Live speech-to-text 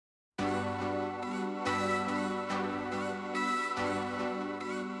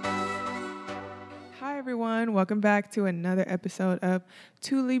everyone. Welcome back to another episode of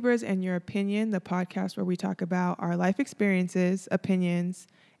Two Libras and Your Opinion, the podcast where we talk about our life experiences, opinions,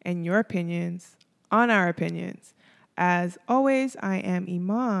 and your opinions on our opinions. As always, I am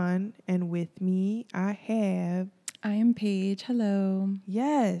Iman, and with me I am Paige. Hello.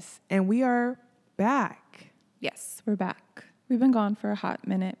 Yes, and we are back. Yes, we're back. We've been gone for a hot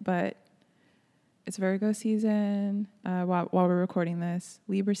minute, but it's Virgo season while we're recording this.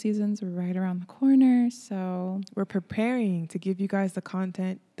 Libra season's right around the corner, so we're preparing to give you guys the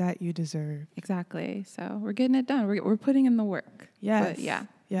content that you deserve. Exactly. So we're getting it done. We're putting in the work. Yes. But yeah.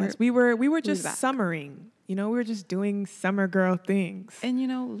 Yes. We were just summering. You know, we were just doing summer girl things. And you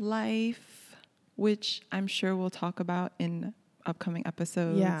know, life, which I'm sure we'll talk about in upcoming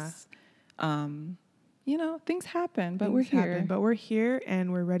episodes. Yeah. You know, things happen, but we're here. But we're here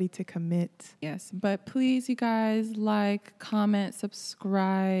and we're ready to commit. Yes, but please, you guys, like, comment,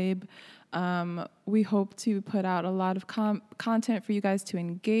 subscribe. We hope to put out a lot of content for you guys to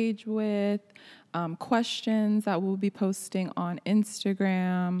engage with, questions that we'll be posting on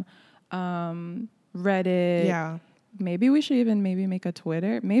Instagram, Reddit. Yeah. Maybe we should even make a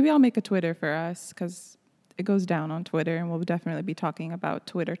Twitter. Maybe I'll make a Twitter for us because it goes down on Twitter, and we'll definitely be talking about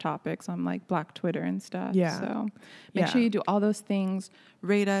Twitter topics on like Black Twitter and stuff. Yeah. So make sure you do all those things.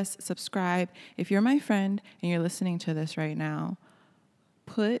 Rate us, subscribe. If you're my friend and you're listening to this right now,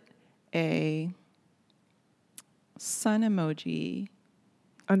 put a sun emoji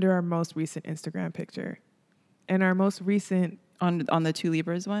under our most recent Instagram picture. And our most recent on the Two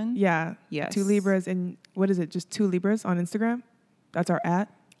Libras one? Yeah. Yes. Two Libras, and what is it? Just Two Libras on Instagram? That's our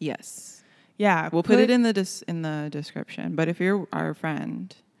 @? Yes. Yeah, we'll put it in the description. But if you're our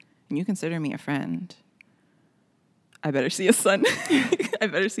friend and you consider me a friend, I better see a sun. I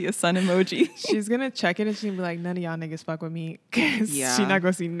better see a sun emoji. She's gonna check it and she'll be like, "None of y'all niggas fuck with me," because she's not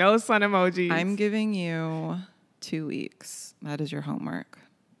gonna see no sun emojis. I'm giving you 2 weeks. That is your homework.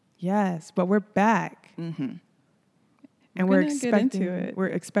 Yes, but we're back, and we're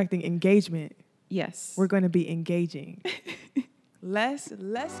expecting engagement. Yes, we're going to be engaging. Let's get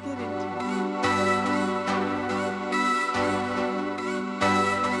into it.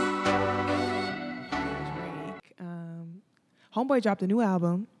 Homeboy dropped a new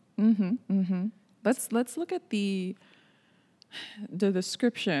album. Let's look at the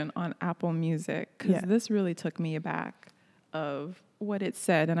description on Apple Music, because this really took me aback of what it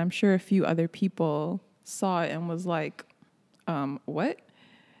said, and I'm sure a few other people saw it and was like, what?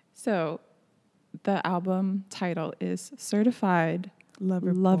 So the album title is Certified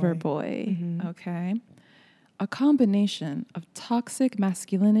Lover Boy. Okay. A combination of toxic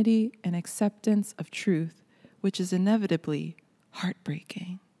masculinity and acceptance of truth, which is inevitably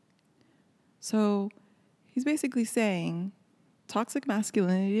heartbreaking. So he's basically saying toxic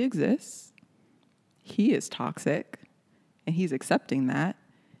masculinity exists. He is toxic and he's accepting that.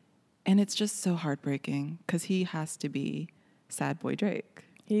 And it's just so heartbreaking because he has to be sad boy Drake.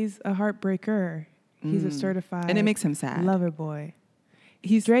 He's a heartbreaker. He's a certified and it makes him sad. Lover boy.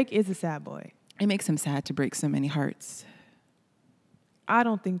 Drake is a sad boy. It makes him sad to break so many hearts. I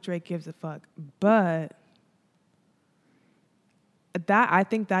don't think Drake gives a fuck, but I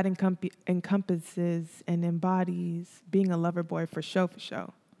think that encompasses and embodies being a lover boy for show.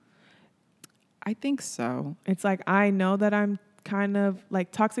 I think so. It's like, I know that I'm kind of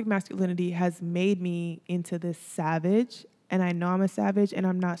like, toxic masculinity has made me into this savage, and I know I'm a savage and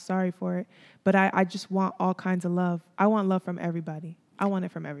I'm not sorry for it, but I just want all kinds of love. I want love from everybody. I want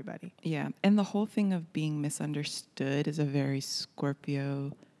it from everybody. Yeah. And the whole thing of being misunderstood is a very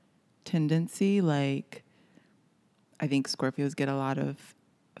Scorpio tendency. Like, I think Scorpios get a lot of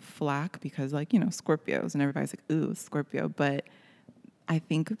flack because, like, you know, Scorpios, and everybody's like, ooh, Scorpio. But I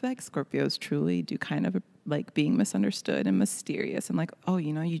think like Scorpios truly do kind of like being misunderstood and mysterious, and like, oh,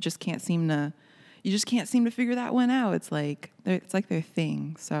 you know, you just can't seem to figure that one out. It's like their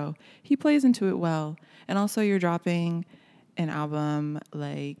thing. So he plays into it well. And also, you're dropping an album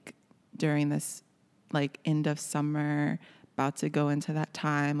like during this like end of summer, about to go into that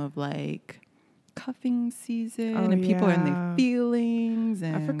time of like cuffing season, and people are in their feelings.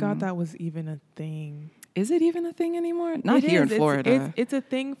 And I forgot that was even a thing. Is it even a thing anymore? Not here in Florida. It's a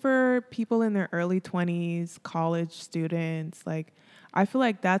thing for people in their early 20s, college students. Like, I feel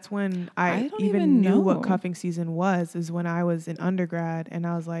like that's when I even knew what cuffing season was, is when I was in undergrad, and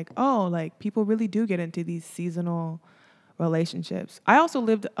I was like, oh, like, people really do get into these seasonal relationships. I also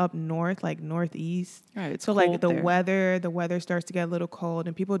lived up north, like northeast. Right, it's so cold like the weather starts to get a little cold,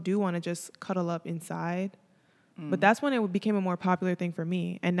 and people do want to just cuddle up inside. But that's when it became a more popular thing for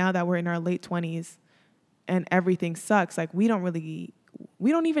me. And now that we're in our late 20s and everything sucks, like, we don't really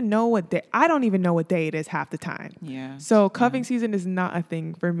we don't even know what day. I don't even know what day it is half the time. Yeah. So cuffing season is not a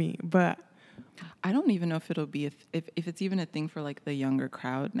thing for me, but I don't even know if it'll be if it's even a thing for like the younger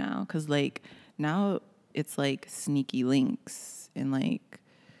crowd now, because like now it's like sneaky links and like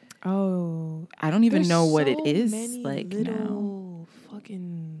I don't even know what it is like now.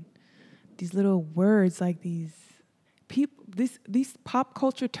 Fucking these little words, like these people, these pop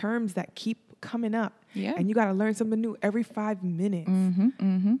culture terms that keep coming up. Yeah. And you got to learn something new every 5 minutes.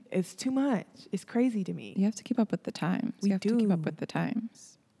 It's too much. It's crazy to me. You have to keep up with the times. You have to keep up with the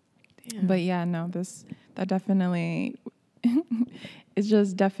times. Damn. But yeah, no, that definitely, it's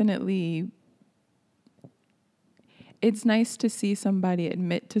just definitely, it's nice to see somebody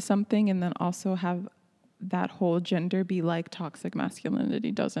admit to something and then also have that whole gender be like toxic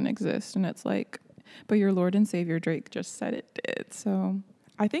masculinity doesn't exist. And it's like, but your Lord and Savior Drake just said it did. So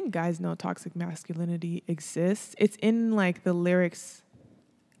I think guys know toxic masculinity exists. It's in like the lyrics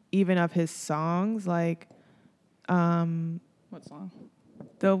even of his songs. Like, what song?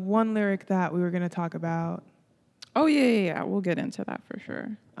 The one lyric that we were going to talk about. Oh, yeah. We'll get into that for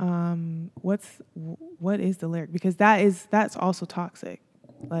sure. What is the lyric? Because that's also toxic.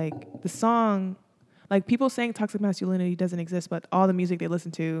 Like the song, like people saying toxic masculinity doesn't exist, but all the music they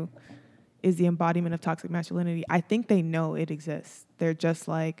listen to is the embodiment of toxic masculinity. I think they know it exists. They're just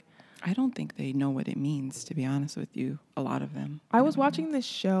like, I don't think they know what it means, to be honest with you. A lot of them. I was watching this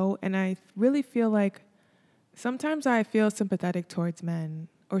show and I really feel like sometimes I feel sympathetic towards men,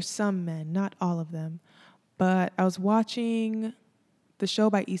 or some men, not all of them. But I was watching the show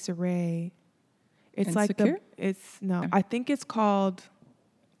by Issa Rae. It's Insecure? I think it's called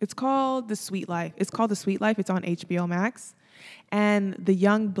The Sweet Life. It's called The Sweet Life. It's on HBO Max. And the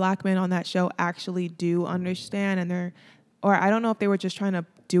young black men on that show actually do understand, or I don't know if they were just trying to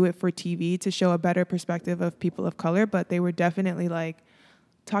do it for TV to show a better perspective of people of color, but they were definitely like,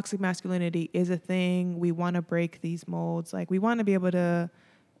 toxic masculinity is a thing. We want to break these molds. Like we want to be able to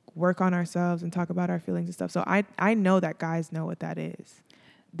work on ourselves and talk about our feelings and stuff. So I know that guys know what that is.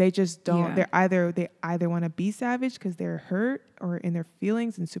 They just don't. Yeah. They either want to be savage because they're hurt or in their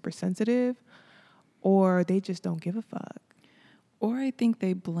feelings and super sensitive, or they just don't give a fuck. Or I think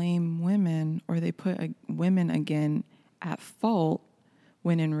they blame women, or they put women again at fault,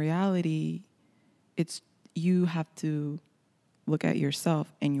 when in reality, it's you have to look at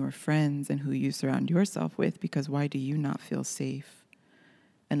yourself and your friends and who you surround yourself with, because why do you not feel safe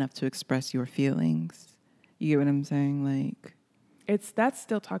enough to express your feelings? You get what I'm saying? Like, that's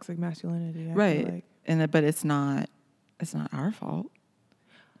still toxic masculinity, right? Like. But it's not our fault.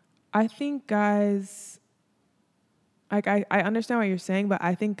 I think guys, like I understand what you're saying, but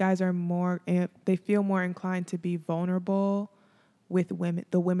I think guys are they feel more inclined to be vulnerable with women,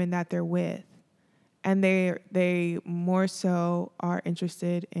 the women that they're with. And they more so are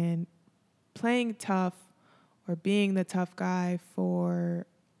interested in playing tough or being the tough guy for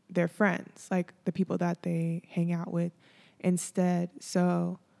their friends, like the people that they hang out with instead.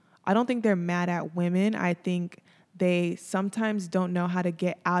 So I don't think they're mad at women. I think they sometimes don't know how to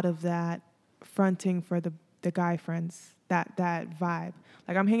get out of that fronting for the guy friends, that vibe.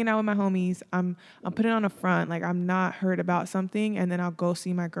 Like I'm hanging out with my homies, I'm putting on a front, like I'm not hurt about something, and then I'll go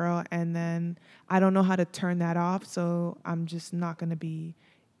see my girl, and then I don't know how to turn that off, so I'm just not gonna be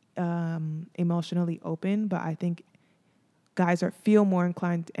emotionally open. But I think guys feel more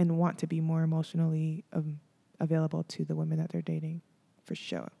inclined and want to be more emotionally available to the women that they're dating, for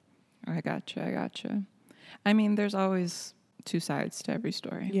sure. I gotcha. I mean, there's always two sides to every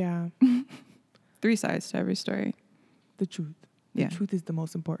story. Yeah. 3 sides to every story. The truth. The truth is the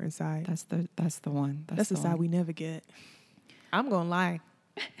most important side. That's the one. That's the side we never get. I'm gonna lie.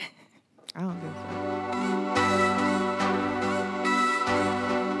 I don't give a fuck.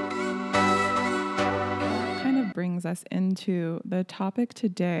 Kind of brings us into the topic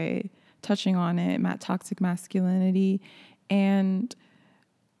today, touching on it, toxic masculinity, and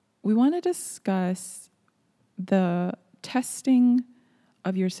we want to discuss the testing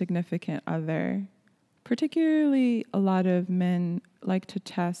of your significant other. Particularly, a lot of men like to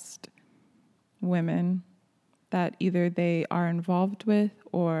test women that either they are involved with,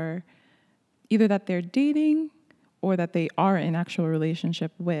 or either that they're dating, or that they are in actual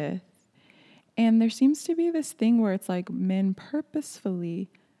relationship with. And there seems to be this thing where it's like men purposefully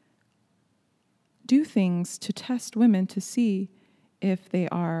do things to test women to see if they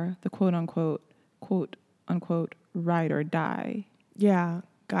are the quote unquote ride or die. Yeah.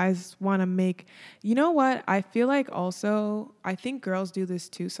 Guys want to make, you know what? I feel like also, I think girls do this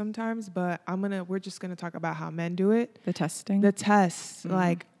too sometimes, but we're just going to talk about how men do it. The testing? The tests. Mm-hmm.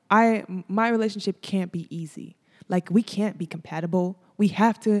 Like my relationship can't be easy. Like we can't be compatible.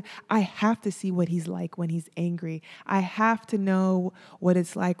 I have to see what he's like when he's angry. I have to know what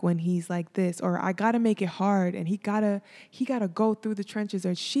it's like when he's like this, or I got to make it hard, and he got to go through the trenches,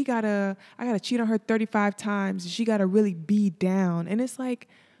 or I got to cheat on her 35 times. She got to really be down. And it's like,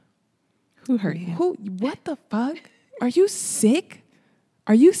 who hurt you? What the fuck? Are you sick?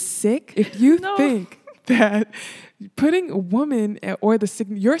 Are you sick if you think that putting a woman or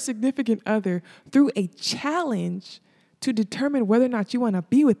your significant other through a challenge to determine whether or not you want to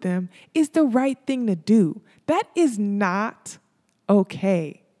be with them is the right thing to do? That is not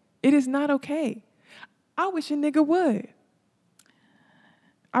okay. It is not okay. I wish a nigga would.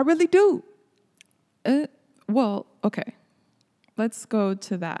 I really do. Well, okay. Let's go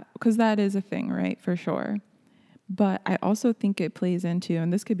to that, because that is a thing, right? For sure. But I also think it plays into,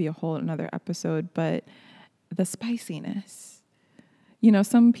 and this could be a whole another episode, but the spiciness. You know,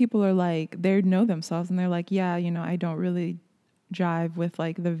 some people are like, they know themselves and they're like, yeah, you know, I don't really jive with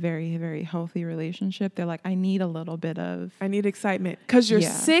like the very, very healthy relationship. They're like, I need excitement because you're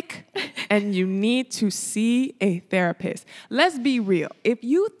sick and you need to see a therapist. Let's be real. If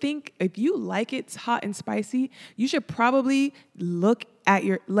you like it's hot and spicy, you should probably look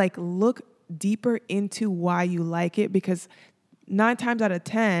deeper into why you like it, because 9 times out of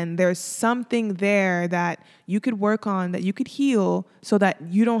 10, there's something there that you could work on, that you could heal, so that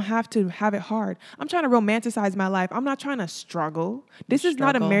you don't have to have it hard. I'm trying to romanticize my life. I'm not trying to struggle. This is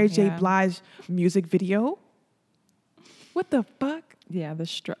not a Mary J. Blige music video. What the fuck? Yeah,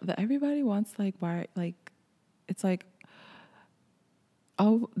 everybody wants it's like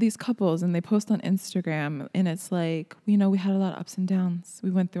all these couples, and they post on Instagram, and it's like, you know, we had a lot of ups and downs.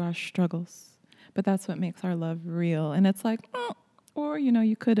 We went through our struggles, but that's what makes our love real. And it's like, or, you know,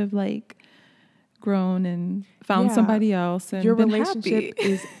 you could have like grown and found somebody else, and your been relationship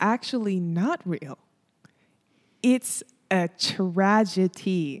happy. is actually not real. It's a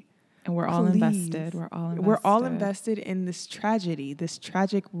tragedy. And we're all invested. We're all invested in this tragedy, this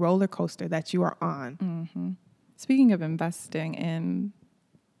tragic roller coaster that you are on. Mm-hmm. Speaking of investing in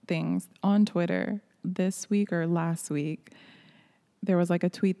things, on Twitter this week or last week, there was like a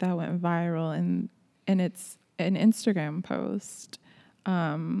tweet that went viral, and it's an Instagram post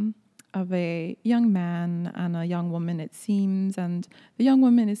of a young man and a young woman, it seems, and the young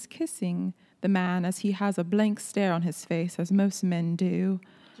woman is kissing the man as he has a blank stare on his face, as most men do.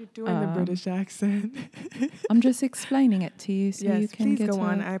 You're doing the British accent. I'm just explaining it to you so you can please go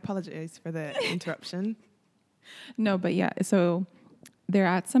on. I apologize for the interruption. No, but yeah, so they're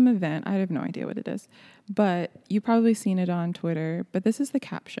at some event. I have no idea what it is, but you've probably seen it on Twitter. But this is the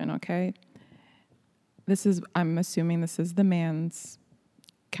caption, okay? I'm assuming this is the man's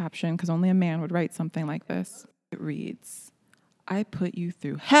caption, because only a man would write something like this. It reads, "I put you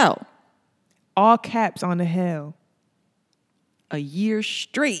through hell." All caps on the hell. A year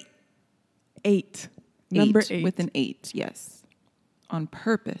straight. 8. Number 8. With an 8, yes. On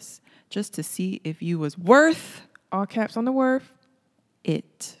purpose, just to see if you was worth. All caps on the worth.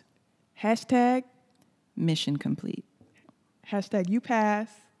 It. Hashtag. Mission complete. Hashtag you pass.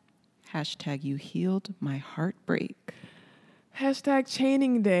 Hashtag you healed my heartbreak. Hashtag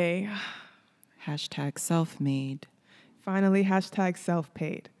chaining day. Hashtag self-made. Finally, hashtag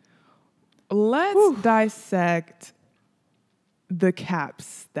self-paid. Let's dissect the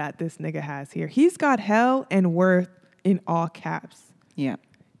caps that this nigga has here. He's got hell and worth in all caps. Yeah.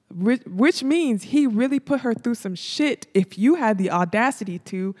 Which means he really put her through some shit if you had the audacity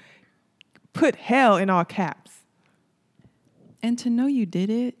to put hell in all caps. And to know you did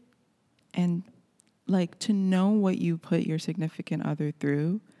it, and like to know what you put your significant other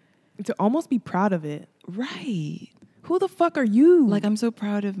through. To almost be proud of it. Right. Who the fuck are you? Like, I'm so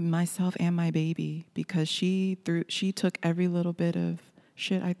proud of myself and my baby, because she took every little bit of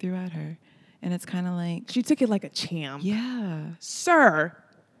shit I threw at her. And it's kind of like... She took it like a champ. Yeah. Sir.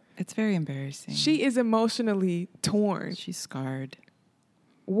 It's very embarrassing. She is emotionally torn. She's scarred.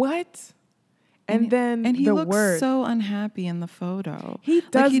 What? And he looks so unhappy in the photo. He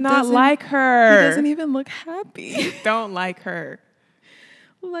does not like her. He doesn't even look happy. Don't like her.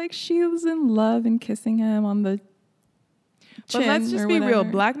 Like, she was in love and kissing him on the chin. But let's just be real.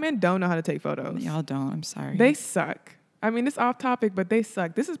 Black men don't know how to take photos. Y'all don't. I'm sorry. They suck. I mean, it's off topic, but they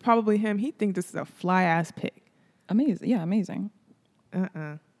suck. This is probably him. He thinks this is a fly-ass pic. Amazing. Yeah, amazing.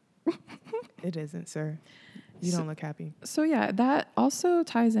 It isn't, sir. You don't look happy. So, yeah, that also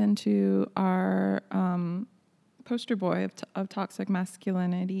ties into our poster boy of toxic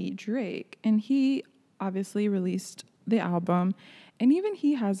masculinity, Drake. And he obviously released the album. And even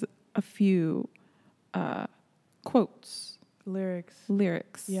he has a few quotes.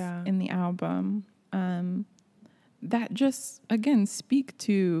 Lyrics. In the album. that just, again, speak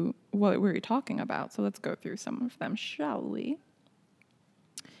to what we're talking about. So let's go through some of them, shall we?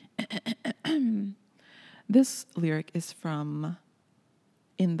 This lyric is from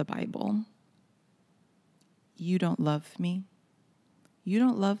In the Bible. You don't love me. You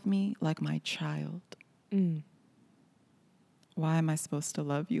don't love me like my child. Mm. Why am I supposed to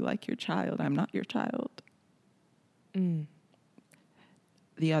love you like your child? I'm not your child. Mm.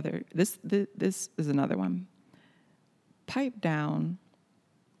 This is another one. Pipe down.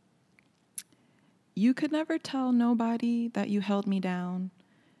 You could never tell nobody that you held me down.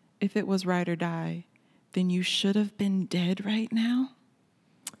 If it was ride or die, then you should have been dead right now.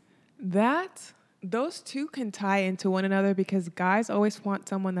 Those two can tie into one another because guys always want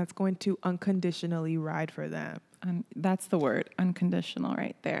someone that's going to unconditionally ride for them. That's the word, unconditional,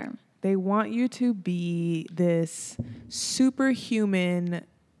 right there. They want you to be this superhuman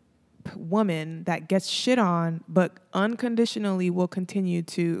woman that gets shit on, but unconditionally will continue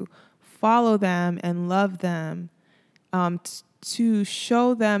to follow them and love them, to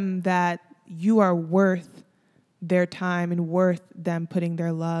show them that you are worth their time and worth them putting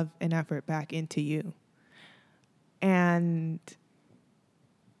their love and effort back into you. And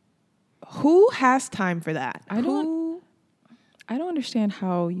who has time for that? I don't understand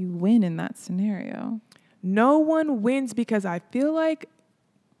how you win in that scenario. No one wins because I feel like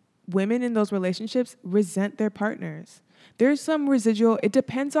women in those relationships resent their partners. There's some residual. It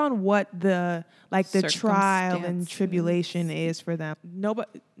depends on what the trial and tribulation is for them.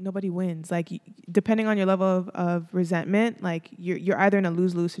 Nobody wins. Like, depending on your level of resentment, like you're either in a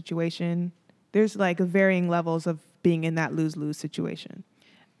lose-lose situation. There's like varying levels of being in that lose-lose situation.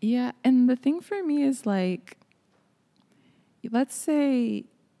 Yeah, and the thing for me is like, let's say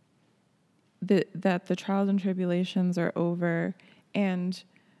that the trials and tribulations are over, and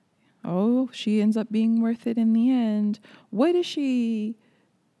she ends up being worth it in the end. What do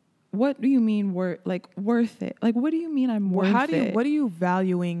you mean worth it? Like, what do you mean I'm worth it? What are you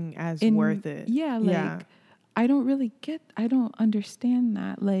valuing as worth it? Yeah, I don't understand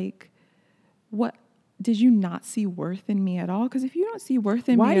that. Like, what, did you not see worth in me at all? Because if you don't see worth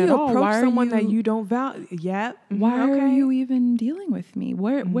in me at all, why do you approach someone that you don't value? Yeah. Why are you even dealing with me?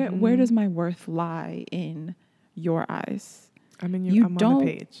 Where does my worth lie in your eyes? I mean, I'm on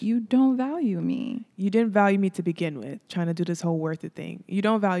the page. You don't value me. You didn't value me to begin with, trying to do this whole worth it thing. You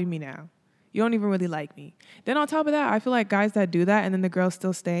don't value me now. You don't even really like me. Then on top of that, I feel like guys that do that and then the girls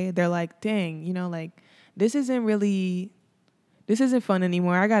still stay, they're like, dang, this isn't fun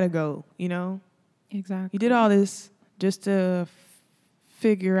anymore. I gotta go, Exactly. You did all this just to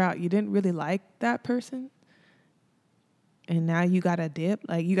figure out you didn't really like that person. And now you gotta dip.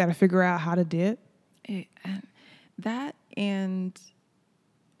 Like, you gotta figure out how to dip. And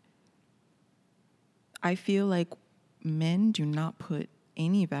I feel like men do not put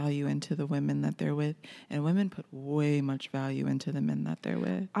any value into the women that they're with, and women put way much value into the men that they're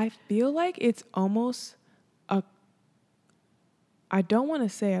with. I feel like it's almost I don't want to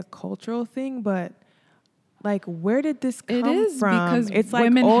say a cultural thing, but like, where did this come from? It is because it's like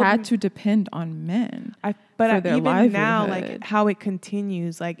women had to depend on men. Even now, like how it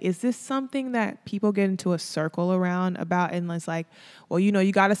continues, like, is this something that people get into a circle around about? And it's like, well,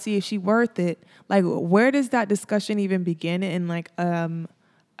 you got to see if she's worth it. Like, where does that discussion even begin in like a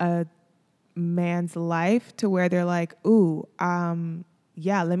man's life to where they're like, ooh,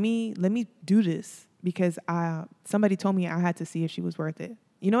 yeah, let me do this because somebody told me I had to see if she was worth it.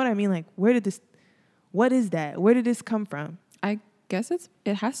 You know what I mean? Like, what is that? Where did this come from? I guess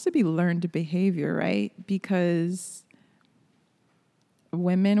it has to be learned behavior, right? Because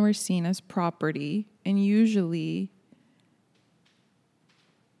women were seen as property, and usually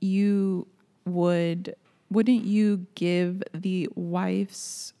wouldn't you give the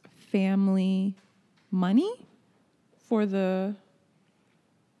wife's family money for the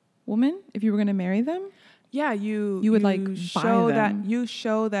woman if you were going to marry them? Yeah, you would like show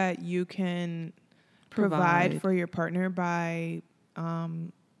that you can provide for your partner by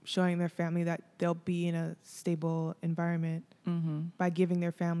showing their family that they'll be in a stable environment, by giving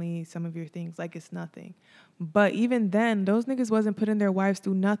their family some of your things like it's nothing. But even then, those niggas wasn't putting their wives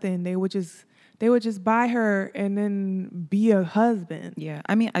through nothing. They would just buy her and then be a husband. Yeah,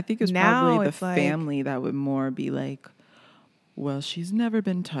 I mean, I think it's probably the family that would more be like, well, she's never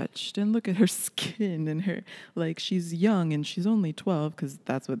been touched, and look at her skin, and her, like, she's young and she's only 12, because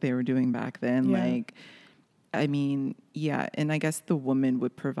that's what they were doing back then. Yeah. Like, I mean, yeah, and I guess the woman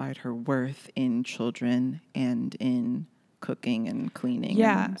would provide her worth in children and in cooking and cleaning.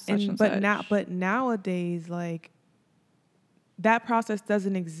 Yeah, and but nowadays, like, that process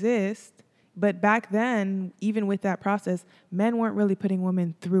doesn't exist. But back then, even with that process, men weren't really putting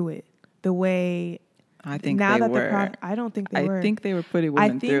women through it the way. I think now they were. I don't think they were. I think they were putting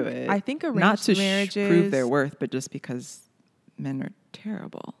women through it. I think arranged not to marriages prove their worth, but just because men are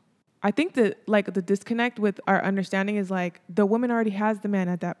terrible. I think that like the disconnect with our understanding is like the woman already has the man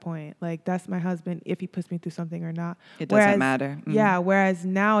at that point. Like that's my husband if he puts me through something or not. It doesn't matter. Yeah. Whereas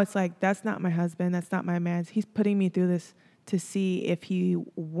now it's like that's not my husband. That's not my man. He's putting me through this to see if he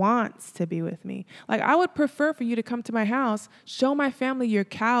wants to be with me. Like I would prefer for you to come to my house, show my family your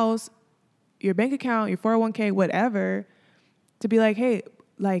cows, your bank account, your 401k, whatever, to be like, hey,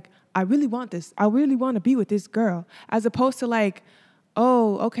 like, I really want this. I really want to be with this girl. As opposed to like,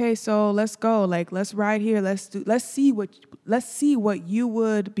 oh, okay, so let's go. Like, let's ride here. Let's see what you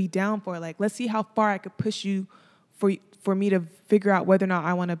would be down for. Like, let's see how far I could push you for me to figure out whether or not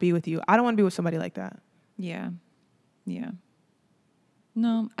I want to be with you. I don't want to be with somebody like that. Yeah. Yeah.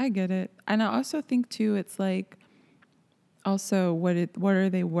 No, I get it. And I also think too, it's like, also, what are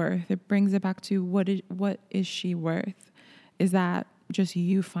they worth? It brings it back to what is she worth? Is that just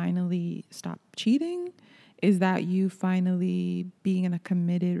you finally stop cheating? Is that you finally being in a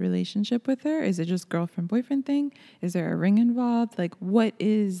committed relationship with her? Is it just girlfriend boyfriend thing? Is there a ring involved? Like, what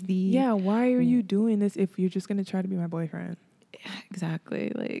is the? Yeah, why are you doing this if you're just gonna try to be my boyfriend?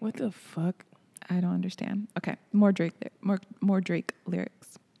 Exactly. Like, what the fuck? I don't understand. Okay, more Drake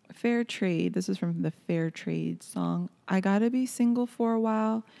lyrics. Fair Trade. This is from the Fair Trade song. I gotta be single for a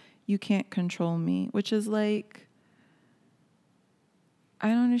while. You can't control me. Which is like, I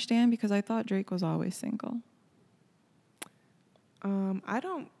don't understand because I thought Drake was always single. I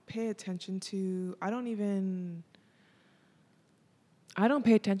don't pay attention to. I don't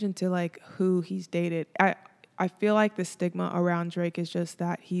pay attention to like who he's dated. I feel like the stigma around Drake is just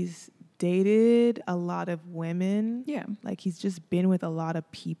that he's dated a lot of women. Yeah. Like he's just been with a lot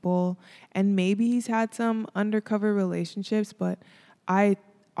of people and maybe he's had some undercover relationships, but I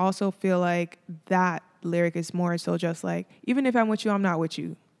also feel like that lyric is more so just like, even if I'm with you, I'm not with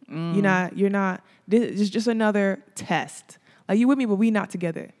you. You're not, this is just another test. Like you with me, but we not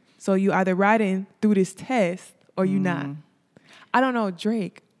together. So you either riding through this test or you not. I don't know,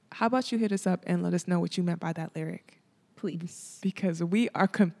 Drake, how about you hit us up and let us know what you meant by that lyric? Please. Because we are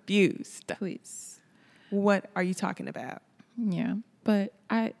confused. Please. What are you talking about? Yeah. But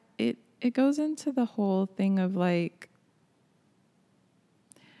it goes into the whole thing of like,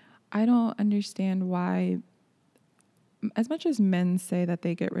 I don't understand why, as much as men say that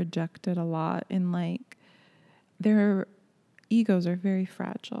they get rejected a lot and like their egos are very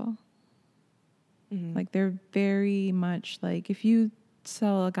fragile. Mm-hmm. Like they're very much like, if you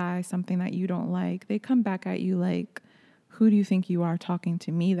tell a guy something that you don't like, they come back at you like, who do you think you are talking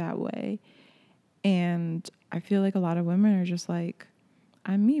to me that way? And I feel like a lot of women are just like,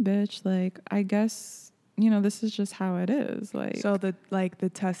 I'm me, bitch. Like, I guess, this is just how it is. Like, so the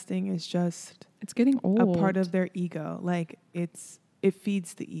testing is just, it's getting old. A part of their ego. Like it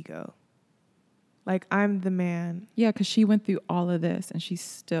feeds the ego. Like I'm the man. Yeah. 'Cause she went through all of this and she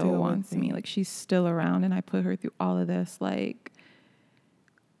still wants me. Like she's still around and I put her through all of this. Like,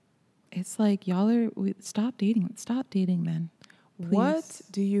 it's like, stop dating. Stop dating men. Please. What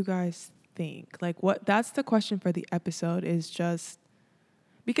do you guys think? Like that's the question for the episode is just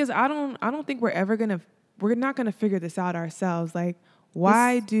because I don't think we're not going to figure this out ourselves. Like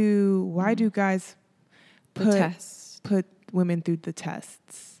why do guys put women through the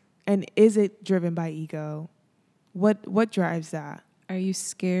tests? And is it driven by ego? What drives that? Are you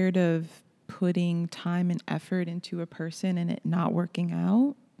scared of putting time and effort into a person and it not working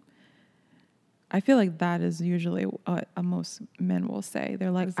out? I feel like that is usually what most men will say. They're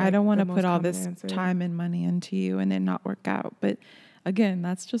like, I don't want to put all this time and money into you and then not work out. But again,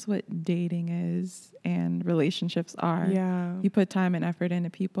 that's just what dating is and relationships are. Yeah. You put time and effort into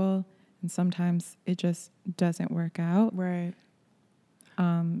people and sometimes it just doesn't work out. Right.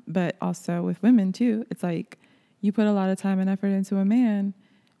 But also with women too, it's like you put a lot of time and effort into a man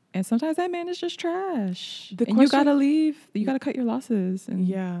and sometimes that man is just trash. You gotta leave. You gotta cut your losses. And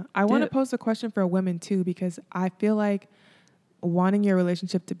yeah. I want to pose a question for women too, because I feel like wanting your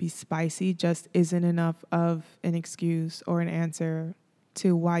relationship to be spicy just isn't enough of an excuse or an answer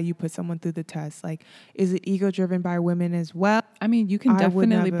to why you put someone through the test. Like, is it ego driven by women as well? I mean, you can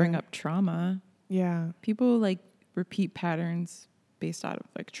definitely bring up trauma. Yeah. People like repeat patterns based out of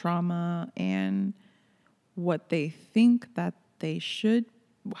like trauma and what they think that they should,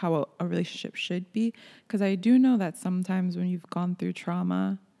 how a relationship should be. Because I do know that sometimes when you've gone through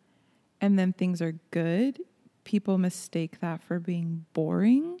trauma and then things are good, people mistake that for being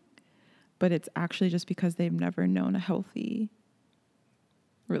boring, but it's actually just because they've never known a healthy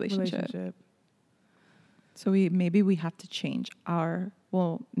relationship. So maybe we have to change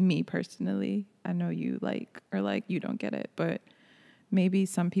me personally, I know you you don't get it, but maybe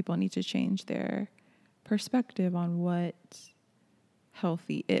some people need to change their perspective on what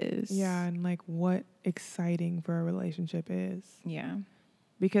healthy is. Yeah, and like what exciting for a relationship is. Yeah.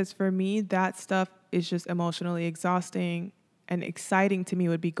 Because for me, that stuff is just emotionally exhausting, and exciting to me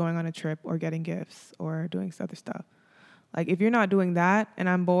would be going on a trip or getting gifts or doing other stuff. Like if you're not doing that and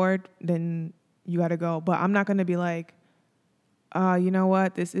I'm bored, then you got to go. But I'm not going to be like, you know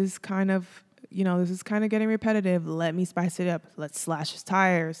what? This is kind of getting repetitive. Let me spice it up. Let's slash his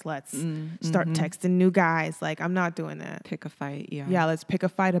tires. Let's start texting new guys. Like, I'm not doing that. Pick a fight, yeah. Yeah, let's pick a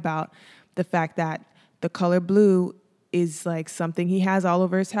fight about the fact that the color blue is like something he has all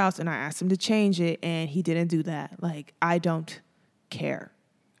over his house, and I asked him to change it, and he didn't do that. Like, I don't care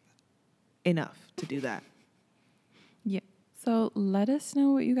enough to do that. Yeah. So let us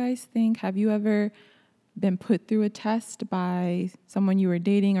know what you guys think. Have you ever been put through a test by someone you were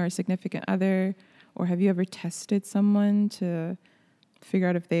dating or a significant other? Or have you ever tested someone to figure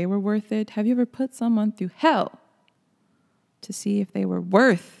out if they were worth it? Have you ever put someone through hell to see if they were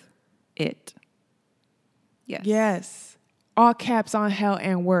worth it? Yes. Yes. All caps on hell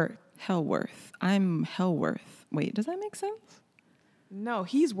and worth. Hell worth. I'm hell worth. Wait, does that make sense? No,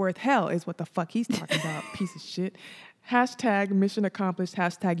 he's worth hell is what the fuck he's talking about. Piece of shit. Hashtag mission accomplished.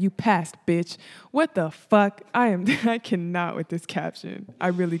 Hashtag you passed, bitch. What the fuck? I cannot with this caption. I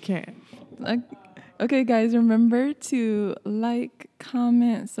really can't. Okay, guys, remember to like,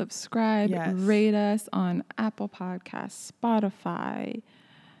 comment, subscribe, rate us on Apple Podcasts, Spotify.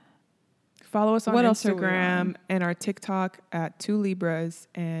 Follow us on Instagram and our TikTok at 2Libras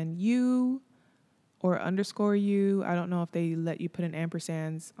and you or _ I don't know if they let you put in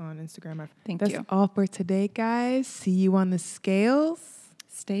ampersands on Instagram. That's all for today, guys. See you on the scales.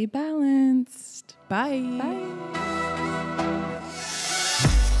 Stay balanced. Bye. Bye.